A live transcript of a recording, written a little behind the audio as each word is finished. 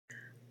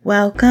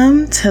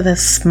Welcome to the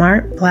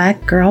Smart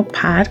Black Girl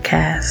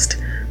Podcast.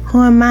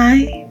 Who am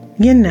I?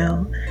 You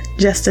know,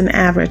 just an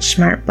average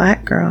smart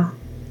black girl.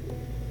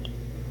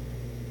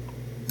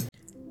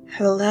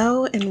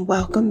 Hello and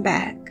welcome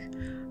back.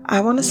 I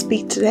want to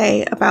speak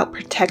today about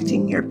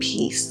protecting your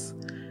peace.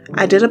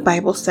 I did a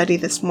Bible study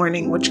this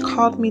morning which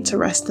called me to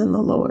rest in the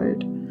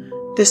Lord.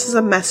 This is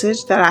a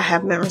message that I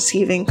have been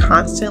receiving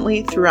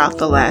constantly throughout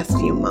the last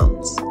few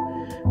months.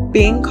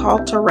 Being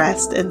called to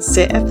rest and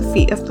sit at the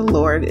feet of the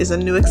Lord is a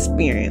new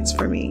experience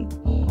for me.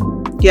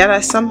 Yet I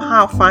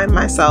somehow find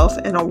myself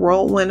in a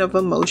whirlwind of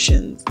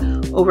emotions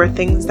over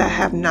things that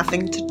have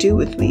nothing to do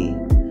with me.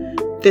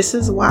 This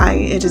is why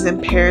it is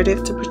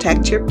imperative to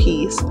protect your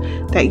peace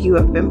that you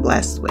have been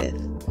blessed with.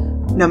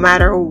 No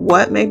matter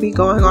what may be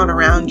going on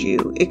around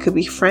you, it could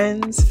be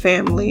friends,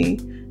 family,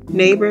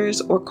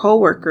 neighbors, or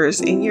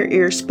co-workers in your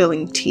ear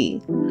spilling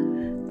tea.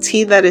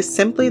 Tea that is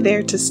simply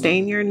there to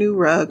stain your new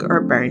rug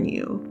or burn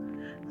you.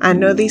 I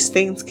know these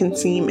things can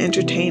seem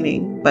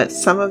entertaining, but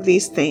some of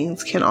these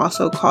things can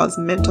also cause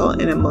mental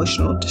and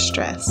emotional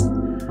distress.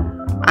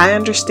 I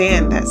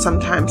understand that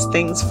sometimes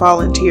things fall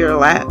into your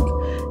lap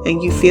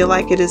and you feel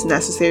like it is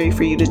necessary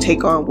for you to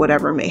take on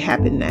whatever may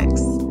happen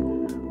next.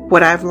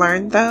 What I've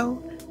learned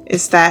though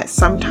is that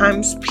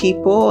sometimes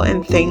people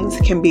and things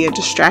can be a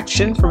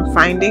distraction from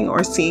finding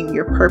or seeing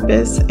your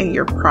purpose and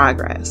your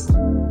progress.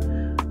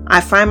 I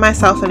find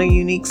myself in a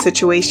unique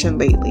situation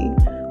lately,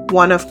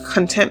 one of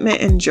contentment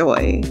and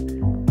joy.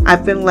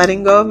 I've been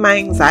letting go of my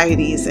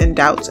anxieties and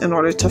doubts in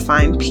order to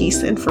find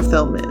peace and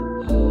fulfillment.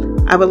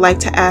 I would like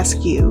to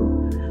ask you,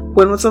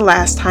 when was the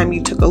last time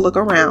you took a look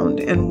around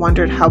and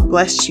wondered how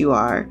blessed you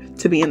are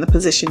to be in the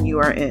position you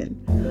are in?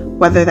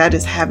 Whether that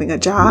is having a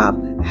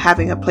job,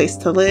 having a place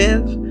to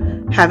live,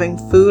 having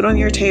food on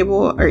your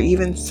table, or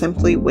even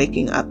simply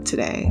waking up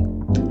today.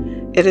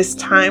 It is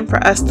time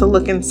for us to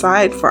look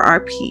inside for our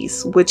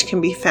peace, which can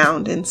be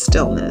found in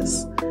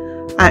stillness.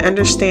 I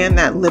understand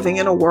that living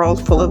in a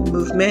world full of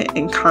movement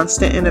and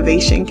constant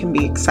innovation can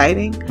be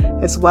exciting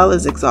as well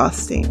as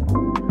exhausting.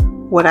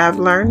 What I've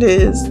learned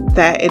is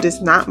that it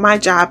is not my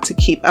job to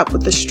keep up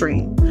with the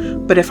stream,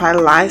 but if I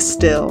lie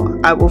still,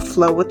 I will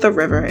flow with the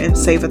river and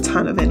save a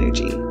ton of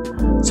energy.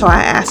 So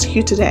I ask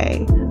you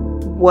today,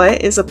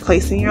 what is a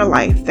place in your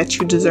life that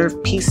you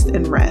deserve peace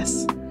and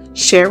rest?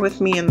 Share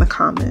with me in the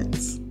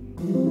comments.